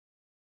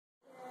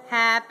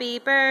Happy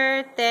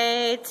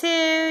birthday to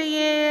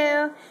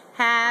you.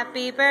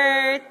 Happy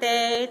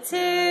birthday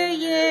to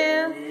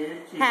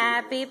you.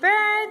 Happy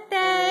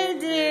birthday,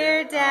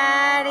 dear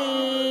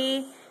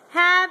Daddy.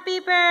 Happy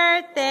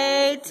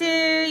birthday to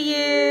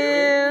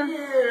you.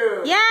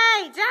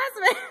 Yay,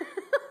 Jasmine.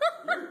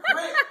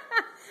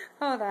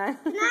 Hold on.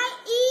 Can I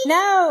eat?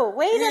 No,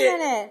 wait a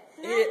minute.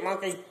 Eat it,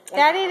 monkey.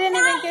 Daddy didn't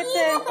even get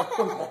to.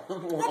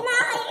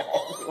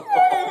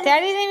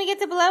 Daddy didn't even get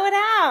to blow it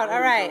out. All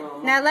right,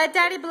 now let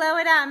Daddy blow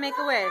it out and make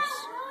a wish.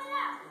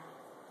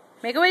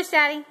 Make a wish,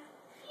 Daddy. Yay!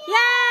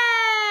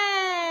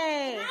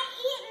 Can I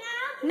eat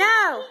now?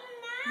 No,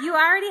 you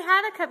already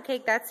had a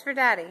cupcake. That's for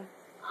Daddy.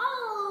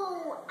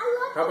 Oh, I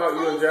love How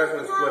about you and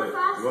Jasmine split it?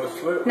 You want to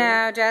split it?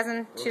 No,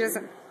 Jasmine, she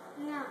doesn't.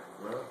 No.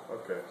 No?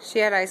 Okay. She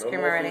had ice No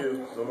cream more already. for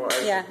you. No more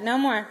ice Yeah, no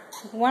more.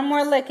 One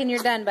more lick and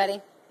you're done,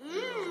 buddy.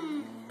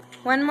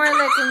 One more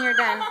lick and you're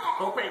done.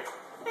 cream.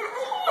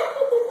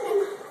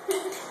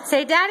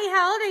 Say, Daddy,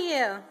 how old are you?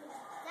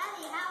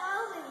 Daddy,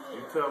 how old are you?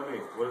 You tell me.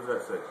 What does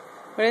that say?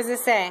 What does it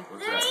say?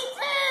 What's that?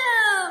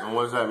 32. And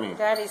what does that mean?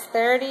 Daddy's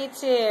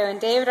 32,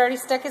 and David already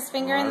stuck his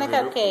finger in the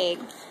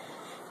cupcake.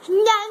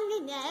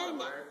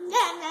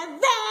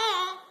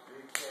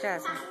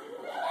 Jasmine.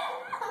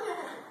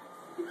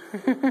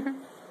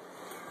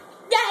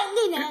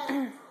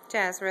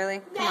 Jazz,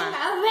 really? Come on. I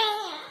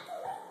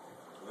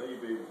love you,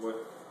 baby boy.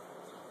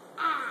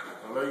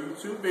 I love you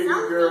too, baby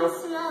girl.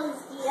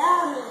 Smells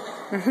yummy.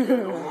 Yeah,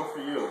 no more for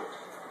you.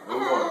 No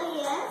more.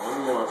 One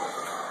more.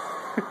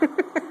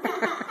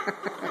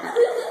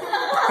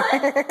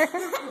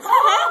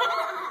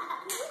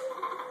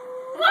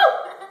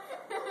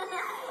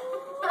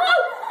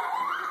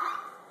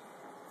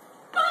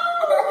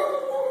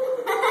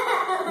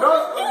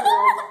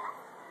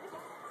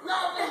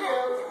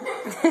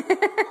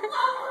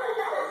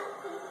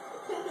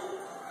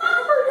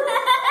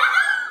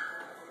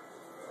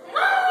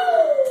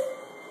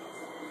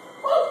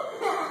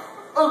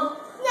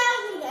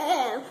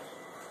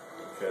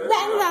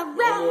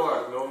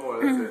 No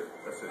more. That's it.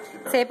 That's it.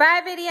 Get down. Say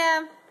bye,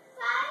 video.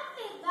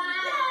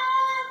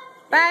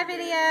 Bye,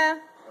 video. I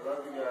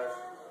love you guys.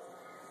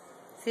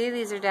 See,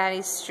 these are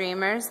Daddy's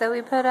streamers that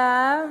we put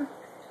up.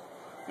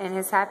 And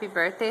his happy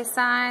birthday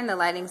sign. The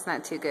lighting's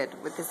not too good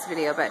with this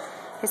video, but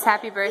his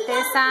happy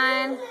birthday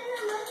sign.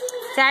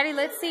 Daddy,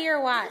 let's see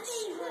your watch.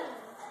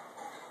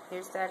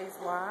 Here's Daddy's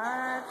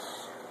watch.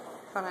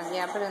 Hold on.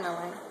 Yeah, put it in the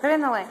light. Put it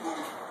in the light.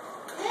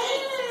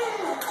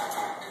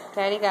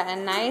 Daddy got a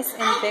nice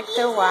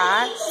Invicta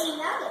watch.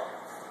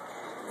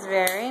 It's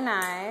very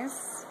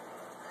nice.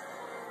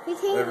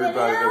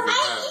 Everybody doesn't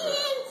have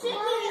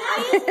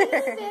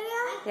it.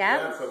 Yeah.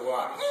 That's a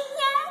watch.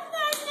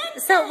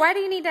 So why do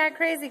you need that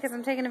crazy? Because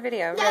I'm taking a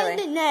video, really.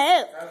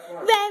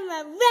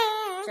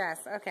 Jess,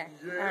 okay.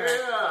 Yeah. All right.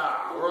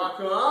 Rock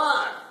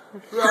on.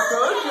 Rock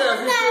on,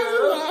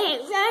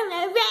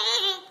 Jasmine.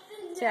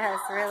 Jess,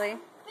 really?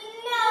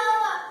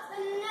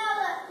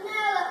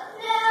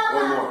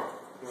 One more.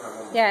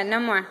 Yeah, no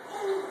more.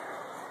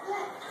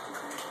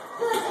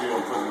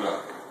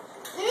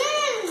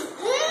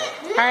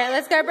 All right,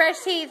 let's go brush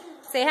teeth.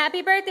 Say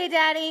happy birthday,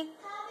 Daddy.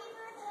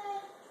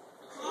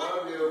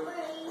 Love you.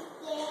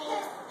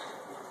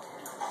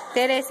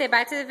 Dede, say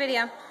bye to the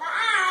video.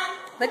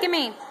 Look at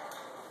me.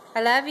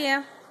 I love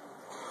you.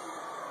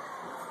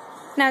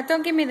 Now,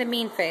 don't give me the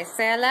mean face.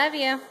 Say I love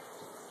you.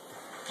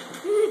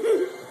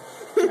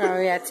 Oh,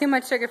 yeah, too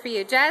much sugar for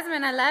you.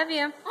 Jasmine, I love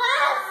you.